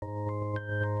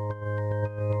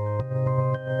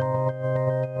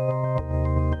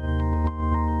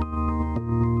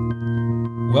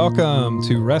Welcome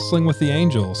to Wrestling with the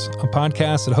Angels, a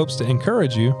podcast that hopes to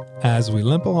encourage you as we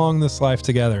limp along this life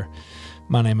together.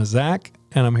 My name is Zach,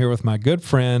 and I'm here with my good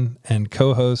friend and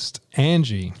co-host,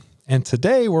 Angie. And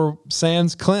today we're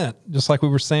sans Clint, just like we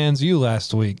were sans you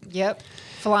last week. Yep.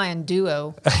 Flying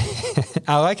duo.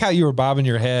 I like how you were bobbing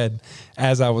your head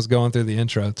as I was going through the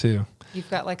intro, too. You've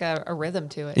got like a rhythm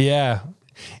to it. Yeah.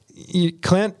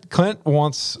 Clint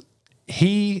wants...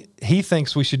 He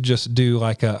thinks we should just do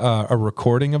like a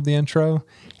recording of the intro,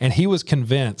 and he was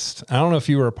convinced, I don't know if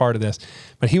you were a part of this,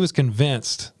 but he was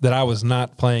convinced that I was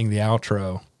not playing the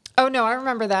outro. Oh, no, I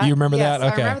remember that. You remember yes,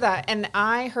 that? Okay. I remember that. And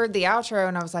I heard the outro,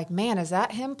 and I was like, man, is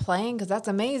that him playing? Because that's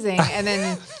amazing. And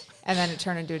then it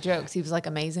turned into a joke. So he was like,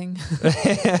 amazing.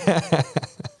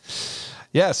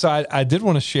 Yeah, so I did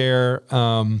want to share,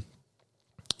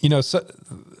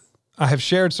 I have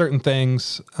shared certain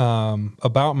things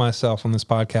about myself on this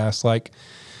podcast. Like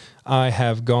I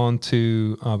have gone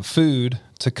to food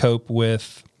to cope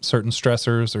with certain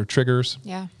stressors or triggers.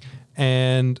 Yeah.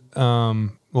 And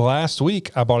last week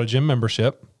I bought a gym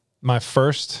membership, my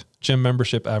first gym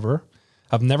membership ever.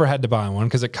 I've never had to buy one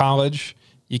because at college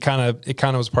it kind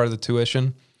of was part of the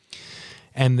tuition.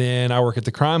 And then I work at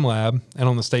the crime lab, and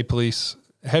on the state police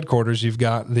headquarters, you've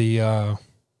got the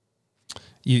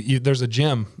there's a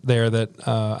gym there that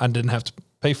I didn't have to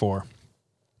pay for.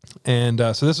 And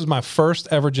so this was my first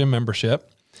ever gym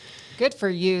membership. Good for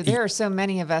you. There are so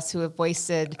many of us who have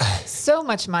wasted so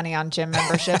much money on gym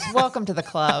memberships. Welcome to the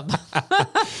club.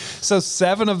 So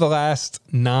 7 of the last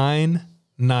 9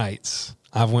 nights,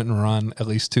 I've went and run at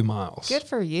least 2 miles. Good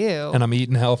for you. And I'm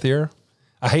eating healthier.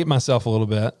 I hate myself a little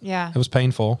bit. Yeah. It was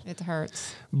painful. It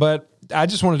hurts. But I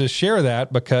just wanted to share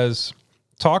that because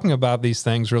talking about these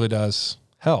things really does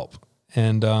help.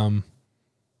 And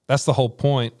that's the whole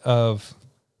point of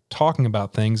talking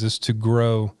about things, is to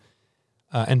grow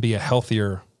and be a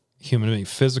healthier human being,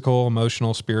 physical,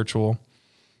 emotional, spiritual.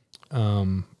 If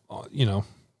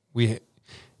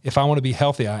I want to be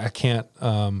healthy, I can't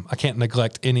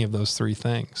neglect any of those 3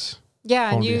 things.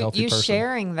 Yeah, and you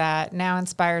sharing that now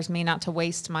inspires me not to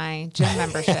waste my gym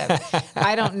membership.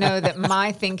 I don't know that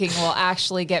my thinking will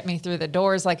actually get me through the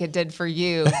doors like it did for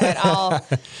you, but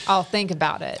I'll think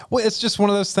about it. Well, it's just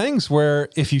one of those things where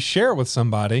if you share it with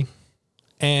somebody,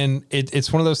 and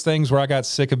it's one of those things where I got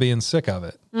sick of being sick of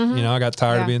it. Mm-hmm. I got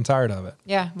tired of being tired of it.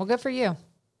 Yeah, well, good for you.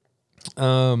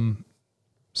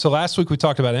 So last week we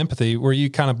talked about empathy. Were you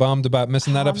kind of bummed about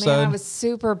missing that episode? Man, I was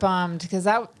super bummed because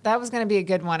that was going to be a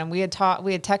good one, and we had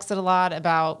texted a lot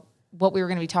about what we were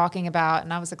going to be talking about,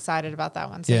 and I was excited about that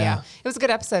one. So yeah, it was a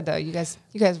good episode though. You guys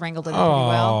wrangled it pretty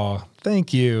well. Oh,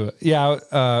 thank you.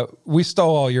 Yeah, we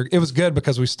stole all your. It was good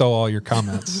because we stole all your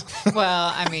comments.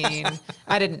 Well, I mean,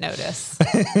 I didn't notice.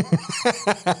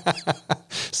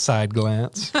 Side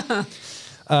glance.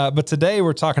 But today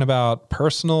we're talking about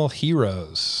personal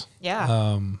heroes.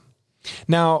 Yeah.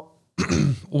 Now,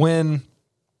 when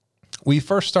we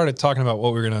first started talking about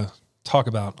what we were going to talk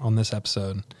about on this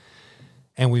episode,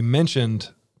 and we mentioned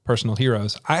personal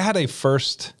heroes, I had a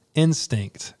first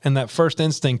instinct, and that first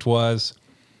instinct was,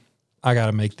 I got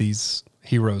to make these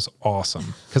heroes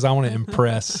awesome because I want to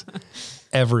impress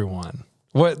everyone.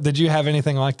 What, did you have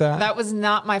anything like that? That was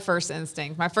not my first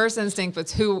instinct. My first instinct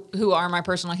was who are my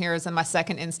personal heroes, and my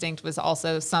second instinct was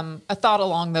also a thought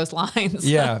along those lines.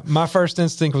 Yeah, my first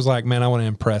instinct was like, man, I want to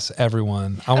impress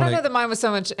everyone. I don't know that mine was so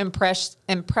much impress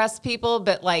people,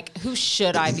 but like, who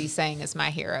should I be saying is my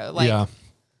hero? Like, yeah.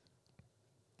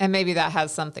 And maybe that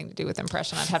has something to do with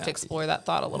impression. I'd have to explore that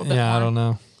thought a little bit more. I don't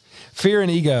know. Fear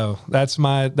and ego. That's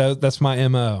my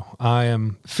MO. I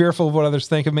am fearful of what others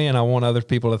think of me, and I want other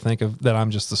people to think of that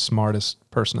I'm just the smartest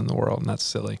person in the world, and that's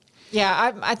silly.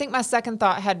 Yeah, I think my second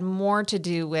thought had more to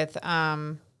do with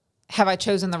have I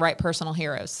chosen the right personal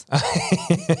heroes?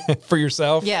 For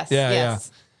yourself? Yes.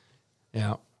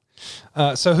 Yeah.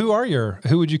 So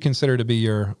who would you consider to be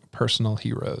your personal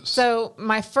heroes? So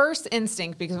my first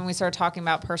instinct, because when we started talking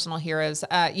about personal heroes,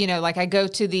 like I go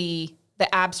to the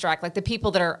abstract, like the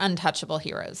people that are untouchable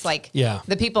heroes, like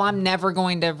the people I'm never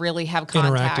going to really have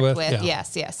contact with. Yeah.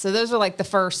 Yes. So those are like the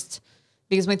first,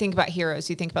 because when you think about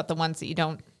heroes, you think about the ones that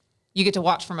you get to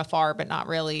watch from afar, but not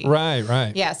really.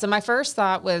 Right. Yeah. So my first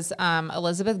thought was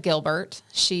Elizabeth Gilbert.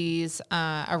 She's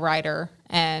a writer,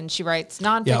 and she writes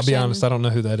nonfiction. Yeah, I'll be honest, I don't know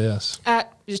who that is.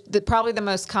 Probably the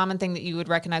most common thing that you would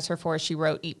recognize her for is she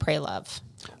wrote Eat, Pray, Love.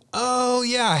 Oh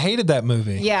yeah, I hated that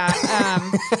movie. Yeah.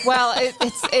 Well,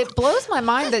 it blows my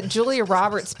mind that Julia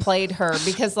Roberts played her,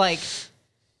 because like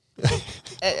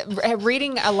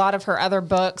reading a lot of her other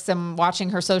books and watching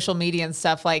her social media and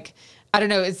stuff, like, I don't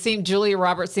know, Julia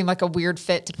Roberts seemed like a weird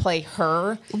fit to play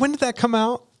her. When did that come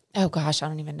out? Oh gosh, I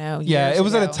don't even know. Yeah, Years it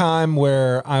was ago. at a time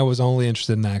where I was only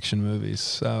interested in action movies,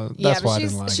 so that's why I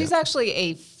didn't like it. She's actually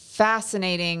a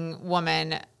fascinating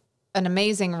woman, an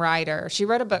amazing writer. She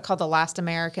wrote a book called The Last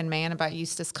American Man about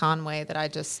Eustace Conway that I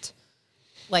just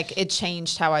like. It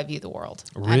changed how I view the world.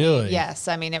 Really? Yes.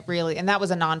 I mean, it really, and that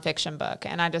was a nonfiction book.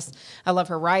 And I love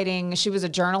her writing. She was a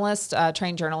journalist,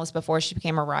 trained journalist before she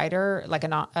became a writer, like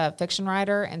a fiction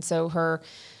writer. And so her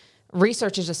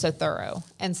research is just so thorough.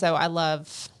 And so I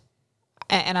love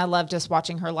just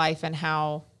watching her life and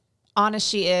how honest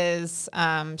she is.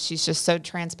 She's just so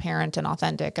transparent and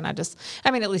authentic. And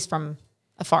at least from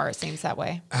afar, it seems that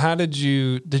way. How did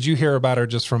you hear about her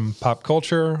just from pop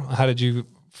culture? How did you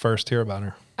first hear about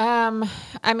her?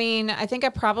 I think I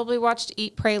probably watched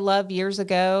Eat, Pray, Love years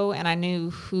ago and I knew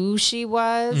who she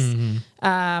was.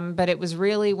 Mm-hmm. But it was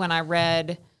really when I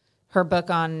read her book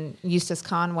on Eustace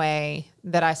Conway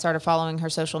that I started following her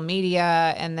social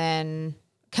media and then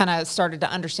kind of started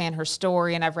to understand her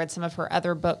story. And I've read some of her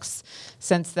other books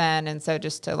since then. And so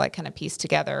just to like kind of piece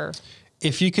together.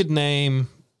 If you could name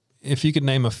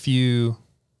a few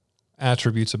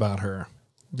attributes about her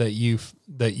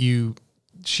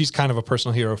she's kind of a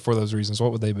personal hero for those reasons,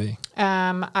 what would they be?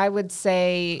 I would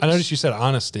say, I noticed you said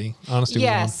honesty.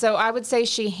 Yeah. So I would say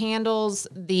she handles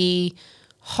the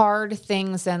hard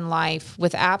things in life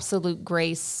with absolute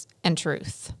grace and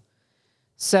truth.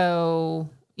 So,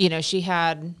 she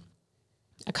had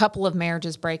a couple of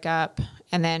marriages break up.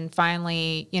 And then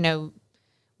finally,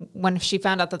 when she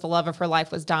found out that the love of her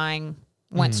life was dying,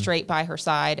 went straight by her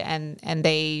side and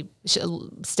they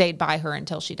stayed by her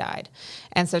until she died.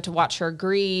 And so to watch her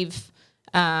grieve,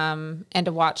 and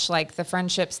to watch like the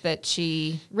friendships that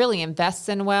she really invests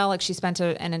in well, like she spent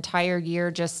an entire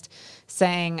year just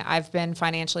saying, I've been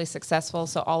financially successful.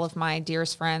 So all of my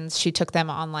dearest friends, she took them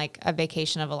on like a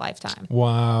vacation of a lifetime.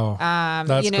 Wow.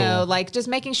 That's cool. Like just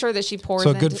making sure that she pours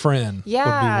into a good friend.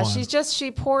 Yeah.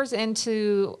 She pours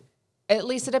into, at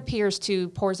least it appears to,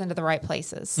 pours into the right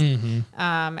places. Mm-hmm.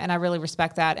 And I really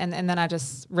respect that. And then I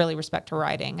just really respect her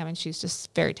writing. I mean, she's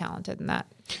just very talented in that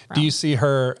realm. Do you see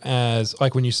her as,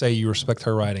 like when you say you respect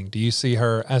her writing, do you see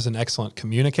her as an excellent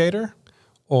communicator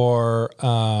or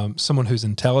someone who's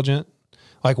intelligent?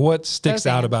 Like what sticks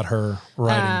out about her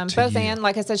writing to both you? And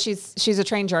like I said, she's a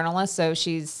trained journalist, so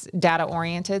she's data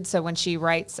oriented. So when she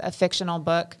writes a fictional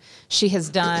book, she has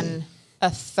done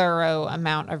a thorough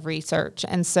amount of research.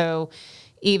 And so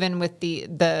even with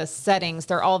the settings,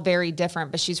 they're all very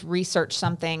different, but she's researched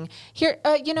something here.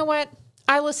 You know what?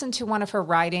 I listened to one of her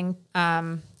writing,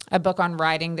 a book on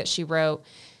writing that she wrote.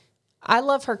 I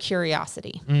love her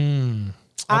curiosity.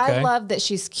 Okay. I love that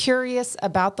she's curious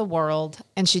about the world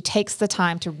and she takes the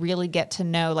time to really get to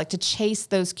know, like to chase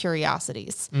those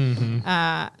curiosities. Mm-hmm.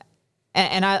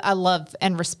 And I love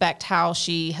and respect how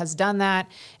she has done that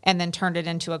and then turned it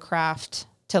into a craft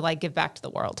to like give back to the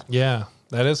world. Yeah,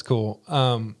 that is cool.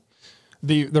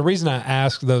 The reason I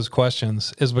ask those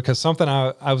questions is because something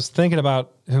I was thinking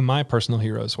about who my personal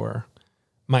heroes were.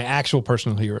 My actual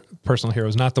personal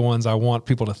heroes, not the ones I want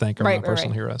people to think are my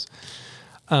personal heroes.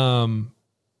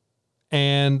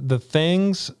 And the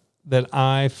things that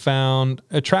I found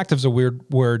attractive is a weird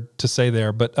word to say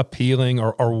there, but appealing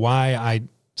or why I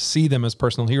see them as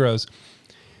personal heroes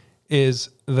is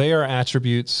they are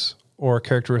attributes or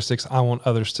characteristics I want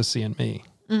others to see in me.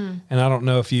 And I don't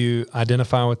know if you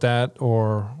identify with that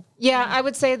or. Yeah, I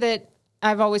would say that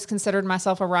I've always considered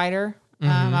myself a writer.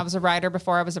 I was a writer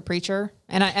before I was a preacher.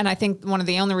 And I think one of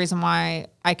the only reason why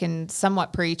I can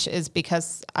somewhat preach is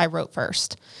because I wrote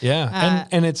first. Yeah.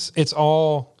 And it's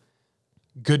all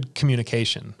good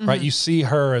communication, right? You see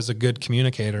her as a good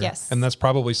communicator. Yes. And that's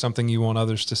probably something you want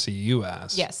others to see you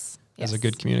as. Yes. As a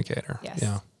good communicator. Yes.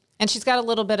 Yeah. And she's got a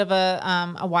little bit of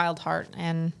a wild heart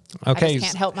and I just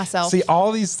can't help myself. See,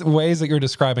 all these ways that you're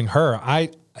describing her,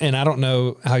 I don't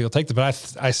know how you'll take them,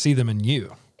 but I see them in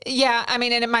you. Yeah, I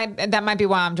mean, and that might be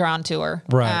why I'm drawn to her.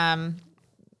 Right.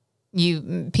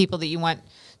 People that you want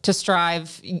to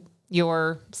strive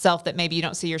yourself that maybe you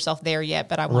don't see yourself there yet,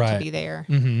 but I want to be there.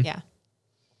 Mm-hmm. Yeah.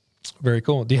 Very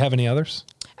cool. Do you have any others?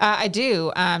 I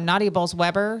do. Nadia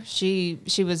Bolz-Weber.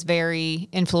 She was very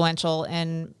influential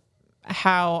in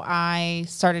how I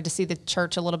started to see the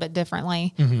church a little bit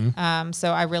differently. Mm-hmm.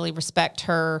 So I really respect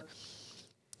her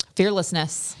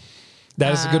fearlessness.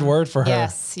 That is a good word for her.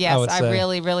 Yes. I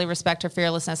really, really respect her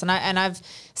fearlessness. And I've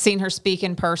seen her speak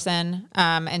in person.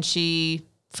 And she,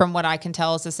 from what I can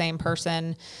tell, is the same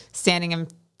person standing in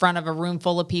front of a room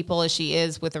full of people as she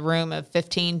is with a room of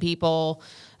 15 people.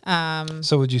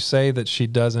 So would you say that she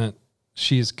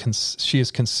is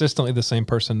consistently the same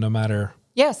person no matter?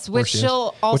 Yes, which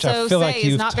she'll also say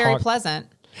is not very pleasant.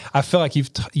 I feel like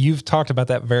you've talked about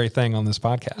that very thing on this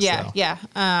podcast. Yeah,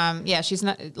 though. yeah. She's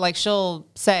not like, she'll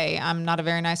say I'm not a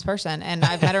very nice person, and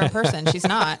I've met her in person. She's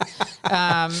not,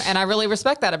 and I really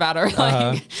respect that about her.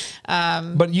 Like,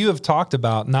 But you have talked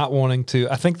about not wanting to.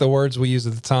 I think the words we used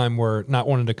at the time were not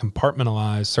wanting to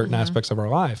compartmentalize certain aspects of our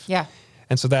life. yeah,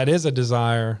 And so that is a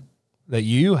desire that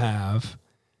you have.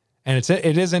 And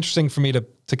it is interesting for me to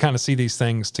kind of see these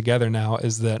things together now,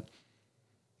 is that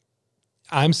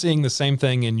I'm seeing the same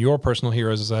thing in your personal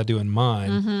heroes as I do in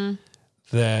mine,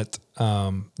 that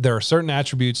there are certain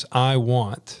attributes I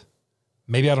want,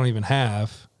 maybe I don't even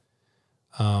have,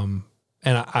 and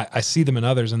I see them in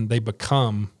others and they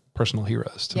become personal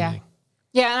heroes to me.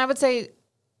 Yeah, and I would say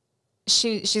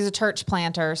she's a church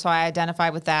planter, so I identify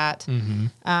with that.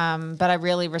 But I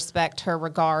really respect her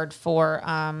regard for,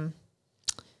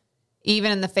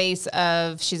 even in the face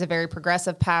of, she's a very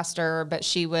progressive pastor, but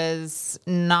she was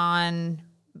she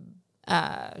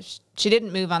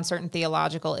didn't move on certain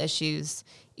theological issues,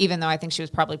 even though I think she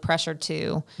was probably pressured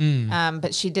to.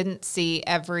 But she didn't see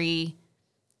every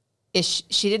issue.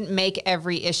 She didn't make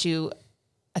every issue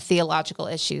a theological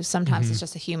issue. Sometimes it's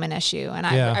just a human issue. And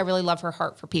I really love her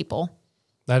heart for people.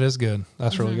 That is good.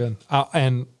 That's really good.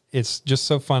 And it's just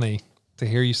so funny to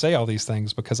hear you say all these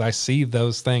things, because I see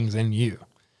those things in you.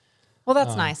 Well,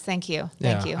 that's nice. Thank you.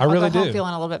 Thank you. I really I'll go home do.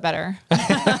 feeling a little bit better.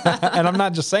 And I'm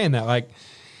not just saying that, like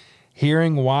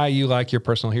hearing why you like your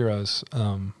personal heroes.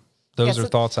 Those are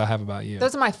thoughts I have about you.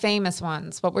 Those are my famous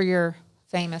ones. What were your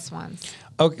famous ones?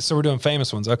 Okay. So we're doing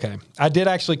famous ones. Okay. I did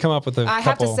actually come up with a couple. I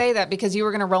have to say that because you were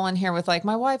going to roll in here with like,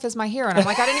 my wife is my hero. And I'm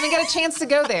like, I didn't even get a chance to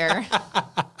go there.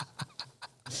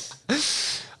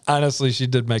 Honestly, she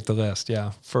did make the list.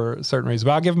 Yeah. For certain reasons,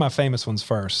 but I'll give my famous ones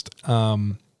first.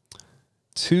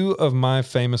 Two of my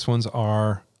famous ones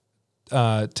are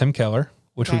Tim Keller,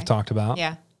 which we've talked about.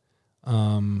 Yeah.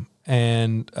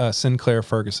 And Sinclair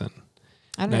Ferguson.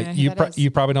 I don't know who you that is.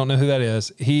 you probably don't know who that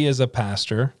is. He is a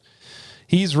pastor.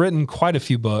 He's written quite a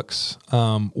few books.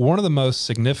 One of the most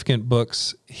significant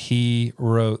books he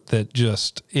wrote that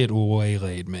it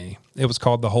waylaid me. It was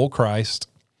called The Whole Christ.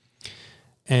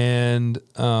 And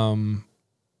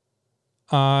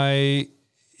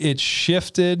it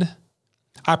shifted.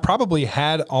 I probably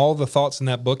had all the thoughts in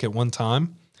that book at one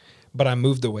time, but I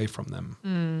moved away from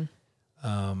them.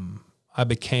 I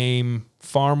became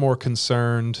far more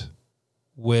concerned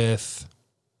with,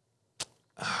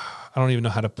 I don't even know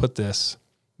how to put this,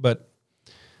 but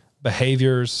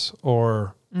behaviors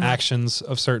or actions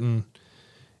of certain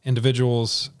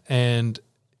individuals. And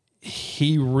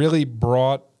he really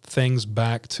brought things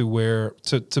back to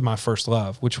to my first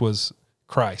love, which was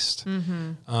Christ.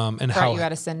 And Brought how you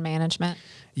out of sin management.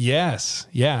 Yes.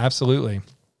 Yeah, absolutely.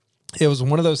 It was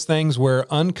one of those things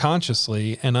where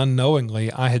unconsciously and unknowingly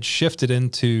I had shifted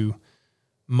into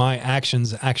my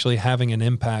actions actually having an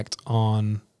impact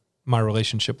on my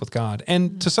relationship with God.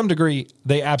 And to some degree,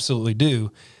 they absolutely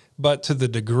do. But to the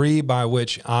degree by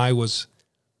which I was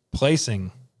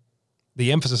placing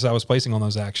the emphasis I was placing on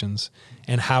those actions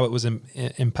and how it was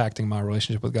impacting my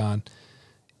relationship with God,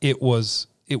 it was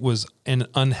in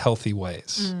unhealthy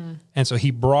ways. And so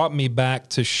he brought me back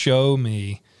to show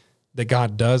me that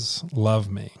God does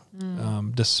love me,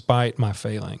 despite my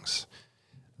failings.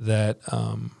 That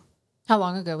How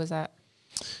long ago was that?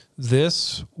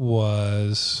 this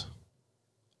was,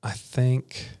 I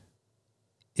think,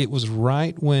 it was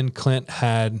right when Clint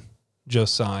had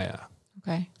Josiah.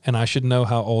 Okay. And I should know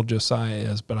how old Josiah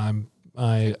is, but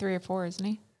Like 3 or 4, isn't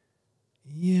he?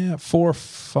 yeah, 4 or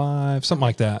 5, something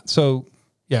like that. So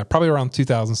yeah, probably around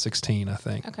 2016, I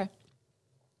think. Okay.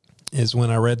 Is when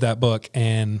I read that book.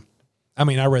 And I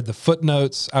mean, I read the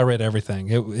footnotes, I read everything.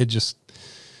 It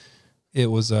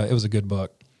was a good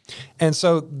book. And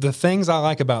so the things I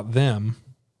like about them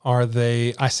are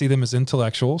I see them as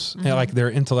intellectuals, and like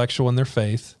they're intellectual in their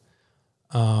faith.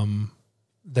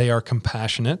 They are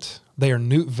compassionate. They are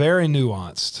very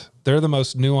nuanced. They're the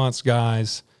most nuanced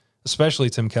guys, especially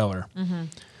Tim Keller,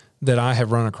 that I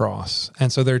have run across.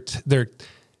 And so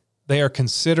they are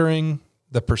considering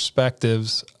the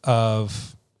perspectives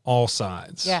of all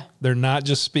sides. Yeah. They're not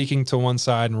just speaking to one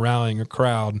side and rallying a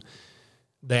crowd.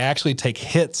 They actually take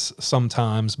hits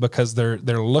sometimes because they're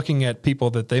looking at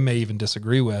people that they may even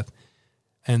disagree with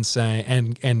and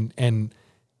saying and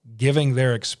giving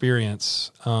their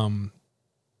experience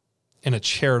in a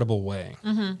charitable way,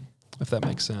 if that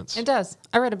makes sense. It does.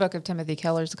 I read a book of Timothy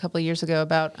Keller's a couple of years ago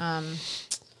about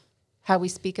how we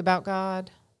speak about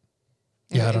God.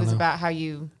 Yeah, I don't It was know. about how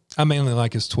you... I mainly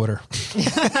like his Twitter.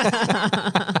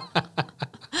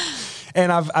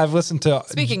 And I've listened to...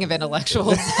 Speaking of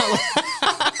intellectuals.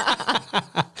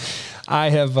 I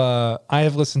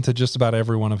have listened to just about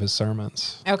every one of his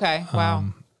sermons. Okay. Wow.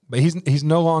 But he's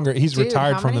no longer, he's Dude,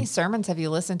 retired how from many sermons have you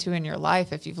listened to in your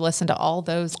life if you've listened to all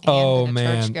those and oh been a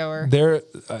man, churchgoer? there,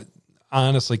 I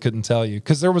honestly couldn't tell you,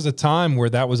 because there was a time where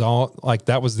that was all, like,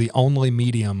 that was the only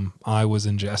medium I was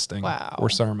ingesting. Wow. Were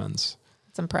sermons.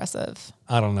 It's impressive.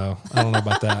 I don't know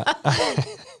about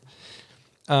that.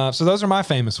 So those are my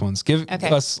famous ones.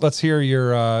 Let's hear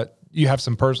your, you have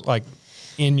some like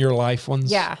in your life ones.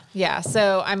 Yeah. Yeah.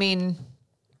 So, I mean,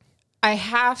 I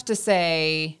have to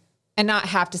say, and not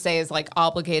have to say is like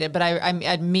obligated, but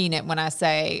I mean it when I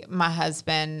say my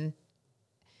husband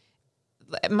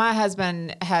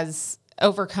has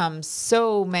overcome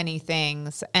so many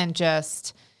things, and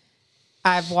just,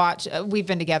 we've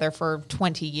been together for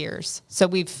 20 years. So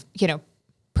we've,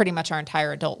 pretty much our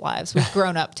entire adult lives, we've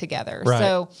grown up together. Right.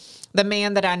 So the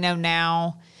man that I know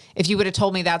now, if you would have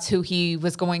told me that's who he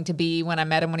was going to be when I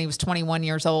met him when he was 21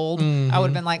 years old, I would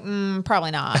have been like,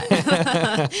 probably not.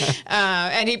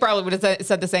 And he probably would have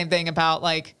said the same thing about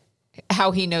like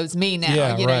how he knows me now.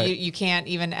 Yeah, right. You can't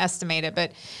even estimate it.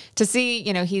 But to see,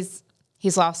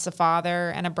 he's lost a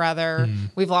father and a brother.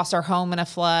 We've lost our home in a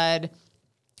flood,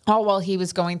 all while he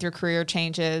was going through career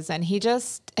changes. And he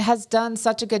just has done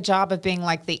such a good job of being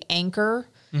like the anchor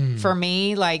for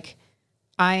me. Like,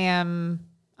 I am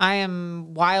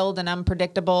wild and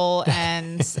unpredictable,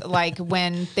 and like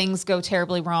when things go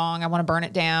terribly wrong, I want to burn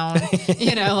it down.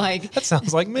 Like that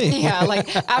sounds like me. Yeah,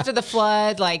 like after the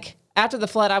flood,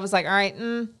 I was like, all right,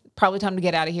 probably time to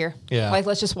get out of here. Yeah, like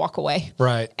let's just walk away.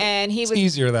 Right. And it's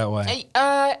easier that way.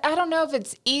 I don't know if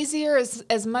it's easier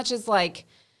as much as like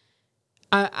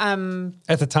I'm.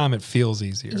 At the time, it feels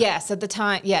easier. Yes, at the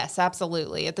time, yes,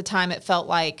 absolutely. At the time, it felt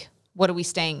like, what are we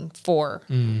staying for?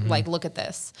 Like, look at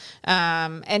this.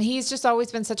 And he's just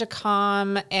always been such a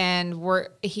calm, and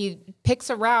he picks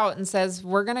a route and says,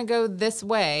 we're going to go this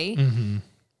way.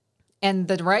 And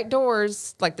the right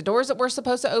doors, like the doors that we're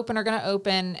supposed to open, are going to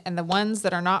open, and the ones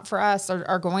that are not for us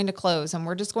are going to close. And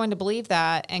we're just going to believe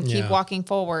that and keep walking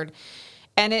forward.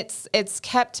 And it's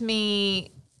kept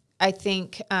me, I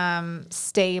think,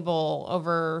 stable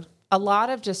over a lot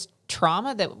of just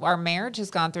trauma that our marriage has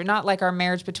gone through, not like our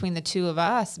marriage between the two of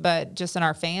us, but just in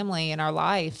our family and our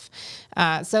life.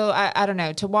 So I don't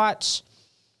know, to watch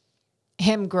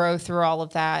him grow through all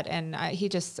of that. And he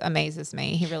just amazes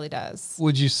me. He really does.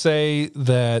 Would you say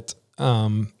that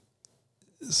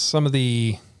some of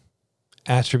the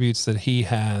attributes that he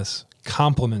has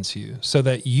complements you, so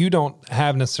that you don't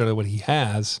have necessarily what he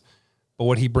has, but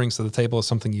what he brings to the table is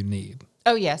something you need?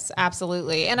 Oh yes,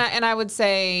 absolutely. And I would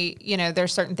say,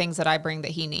 there's certain things that I bring that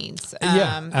he needs.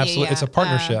 Yeah, absolutely. It's a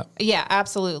partnership. Yeah,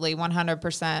 absolutely.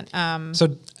 100%.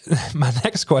 So my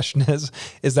next question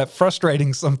is that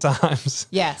frustrating sometimes?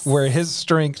 Yes. Where his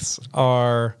strengths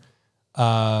are,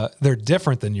 they're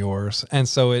different than yours. And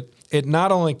so it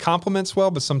not only complements well,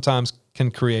 but sometimes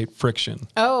can create friction.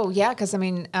 Oh yeah. 'Cause I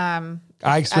mean,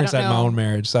 I experienced that in my own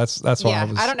marriage. That's why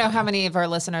I don't know how many of our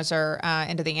listeners are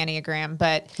into the Enneagram,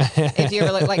 but if you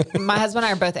ever look, like my husband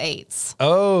and I are both 8s.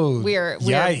 Oh, we're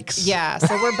yikes. Yeah.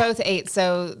 So we're both 8s.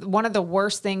 So one of the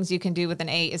worst things you can do with an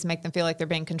 8 is make them feel like they're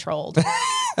being controlled.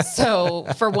 So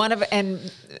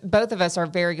and both of us are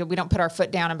very good. We don't put our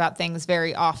foot down about things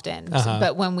very often,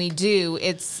 but when we do,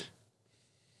 it's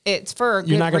for a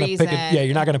good reason.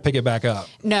 You're not going to pick it back up.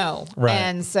 No. Right.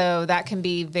 And so that can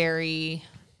be very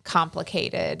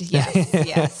complicated.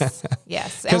 Yes.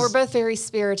 Yes. And we're both very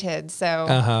spirited.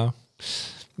 So,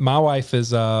 my wife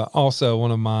is also one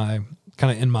of my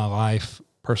kind of in my life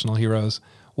personal heroes.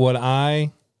 What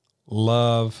I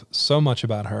love so much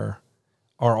about her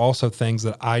are also things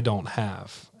that I don't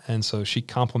have. And so she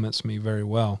compliments me very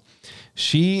well.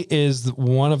 She is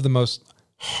one of the most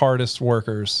hardest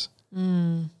workers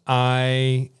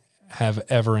I have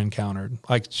ever encountered.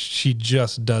 Like, she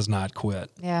just does not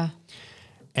quit. Yeah.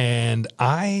 And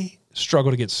I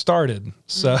struggle to get started.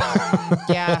 So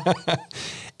yeah,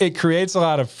 it creates a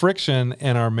lot of friction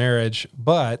in our marriage,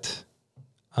 but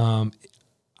I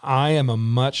am a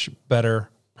much better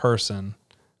person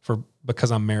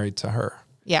because I'm married to her.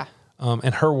 Yeah.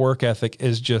 And her work ethic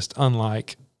is just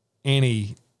unlike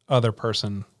any other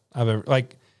person I've ever,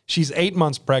 like, she's 8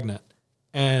 months pregnant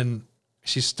and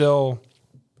she's still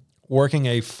working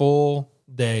a full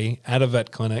day at a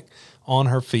vet clinic on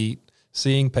her feet,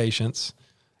 seeing patients.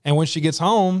 And when she gets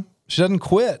home, she doesn't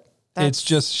quit. It's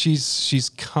just,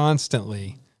 she's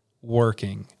constantly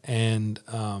working. And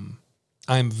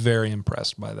I'm very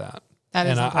impressed by that. That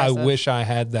is impressive. I wish I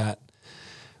had that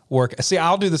work. See,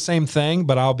 I'll do the same thing,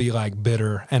 but I'll be like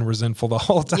bitter and resentful the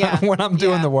whole time when I'm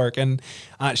doing the work. And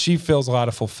she feels a lot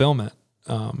of fulfillment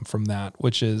from that,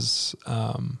 which is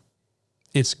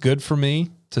it's good for me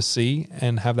to see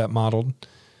and have that modeled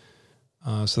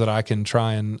so that I can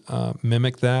try and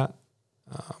mimic that.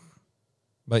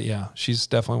 But yeah, she's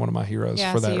definitely one of my heroes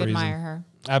for that reason. Yeah, so you admire her.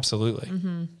 Absolutely.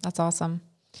 Mm-hmm. That's awesome.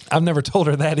 I've never told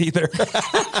her that either.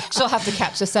 She'll have to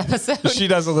catch this episode. She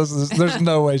doesn't listen to this. There's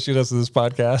no way she listens to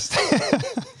this podcast.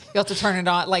 You'll have to turn it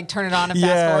on and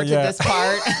fast forward to this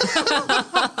part.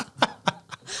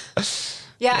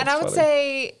 Yeah, and I would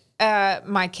say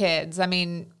my kids. I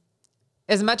mean,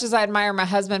 as much as I admire my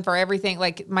husband for everything,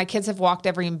 like my kids have walked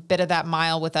every bit of that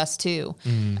mile with us too.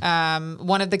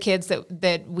 One of the kids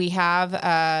that we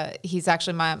have, he's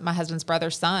actually my husband's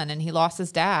brother's son, and he lost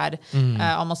his dad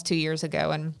almost 2 years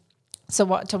ago. And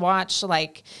so to watch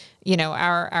like,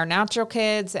 our natural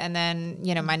kids and then,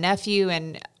 my nephew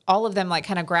and all of them like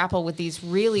kind of grapple with these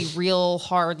really real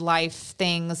hard life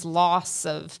things, loss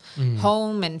of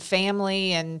home and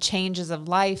family and changes of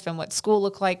life and what school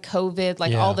looked like, COVID,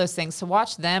 like all those things. To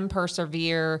watch them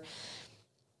persevere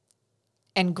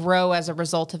and grow as a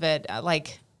result of it. I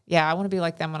want to be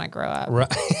like them when I grow up. Right.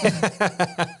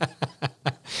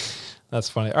 That's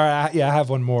funny. All right. I have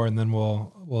one more and then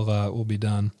we'll be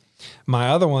done. My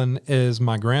other one is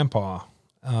my grandpa.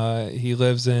 He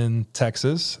lives in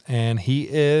Texas, and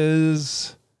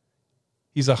he's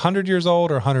 100 years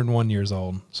old or 101 years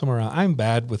old, somewhere around. I'm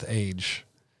bad with age.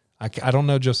 I don't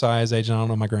know Josiah's age, and I don't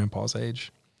know my grandpa's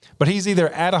age. But he's either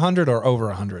at 100 or over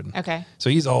 100. Okay. So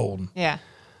he's old. Yeah.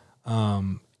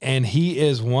 And he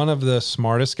is one of the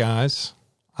smartest guys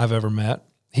I've ever met.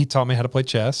 He taught me how to play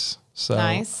chess. So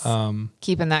nice.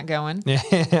 Keeping that going.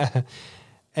 Yeah.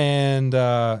 And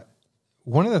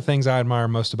one of the things I admire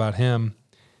most about him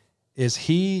is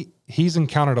he's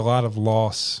encountered a lot of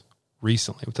loss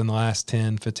recently within the last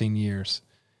 10, 15 years.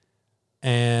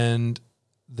 And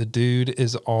the dude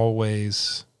is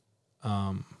always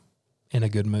in a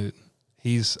good mood.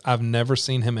 I've never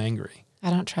seen him angry. I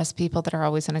don't trust people that are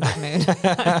always in a good mood.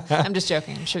 I'm just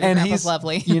joking. I'm sure your grandpa's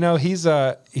lovely. He's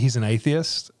an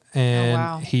atheist,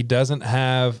 and he doesn't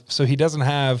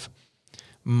have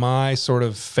my sort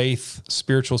of faith,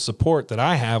 spiritual support that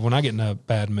I have when I get in a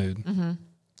bad mood. Mm-hmm.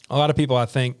 A lot of people, I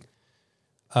think,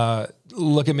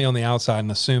 look at me on the outside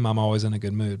and assume I'm always in a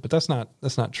good mood, but that's not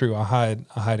true. I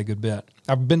hide a good bit.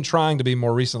 I've been trying to be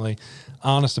more recently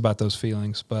honest about those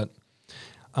feelings, but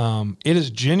it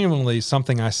is genuinely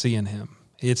something I see in him.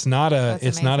 It's not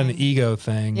an ego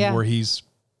thing where he's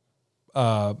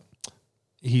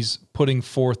putting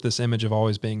forth this image of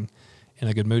always being in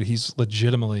a good mood. He's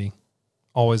legitimately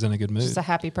always in a good mood. Just a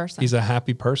happy person. He's a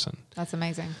happy person. That's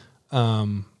amazing.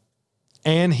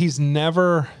 And he's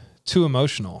never too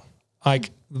emotional.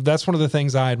 Like that's one of the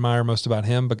things I admire most about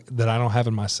him, but that I don't have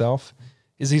in myself,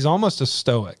 is he's almost a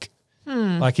stoic.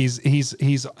 Like he's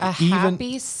a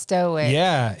happy stoic.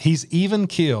 Yeah, he's even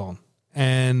keeled,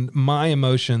 and my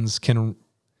emotions can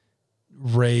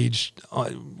rage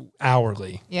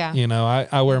hourly. Yeah,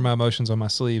 I wear my emotions on my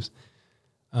sleeves.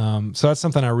 So that's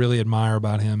something I really admire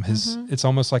about him. It's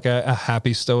almost like a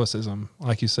happy stoicism,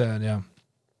 like you said. Yeah.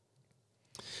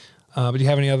 But do you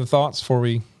have any other thoughts before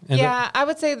we end up? I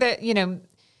would say that,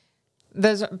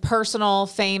 those personal,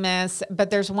 famous, but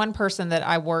there's one person that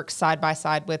I work side by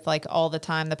side with like all the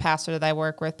time, the pastor that I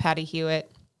work with, Patty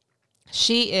Hewitt.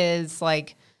 She is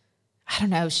like, I don't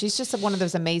know, she's just one of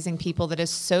those amazing people that is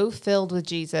so filled with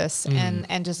Jesus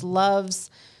and just loves.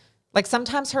 Like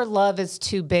sometimes her love is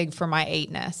too big for my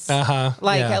eightness.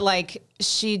 Like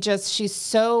she's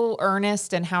so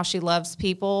earnest in how she loves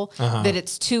people that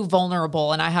it's too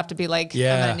vulnerable, and I have to be like, I'm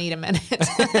gonna need a minute.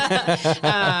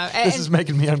 This is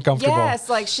making me uncomfortable. Yes,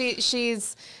 like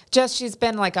she's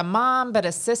been like a mom, but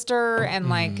a sister, and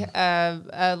like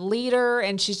a leader,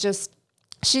 and she's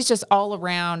just all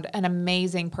around an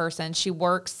amazing person. She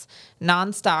works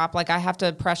nonstop. Like I have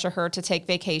to pressure her to take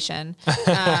vacation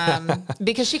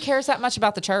because she cares that much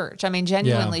about the church. I mean,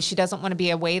 genuinely, she doesn't want to be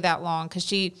away that long because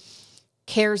she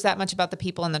cares that much about the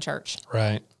people in the church.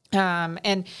 Right.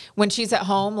 And when she's at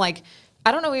home, like,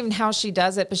 I don't know even how she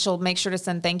does it, but she'll make sure to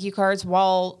send thank you cards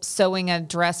while sewing a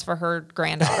dress for her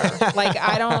granddaughter. Like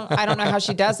I don't know how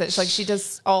she does it. She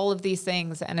does all of these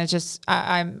things, and it's just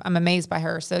I'm amazed by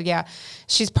her. So yeah,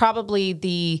 she's probably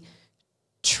the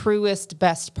truest,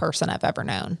 best person I've ever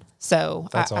known. So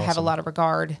I have a lot of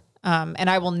regard. And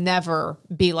I will never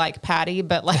be like Patty,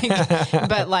 but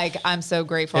I'm so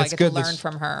grateful I get to learn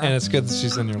from her. And it's good that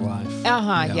she's in your life.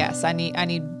 Yeah. Yes, I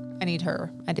need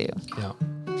her. I do. Yeah.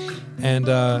 And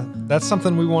that's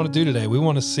something we want to do today. We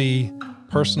want to see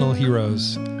personal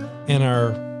heroes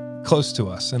close to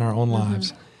us in our own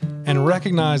lives. and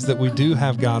recognize that we do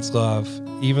have God's love,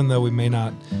 even though we may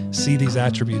not see these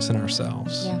attributes in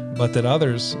ourselves, but that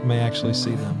others may actually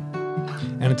see them.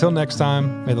 And until next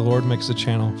time, may the Lord make us a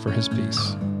channel for his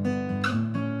peace.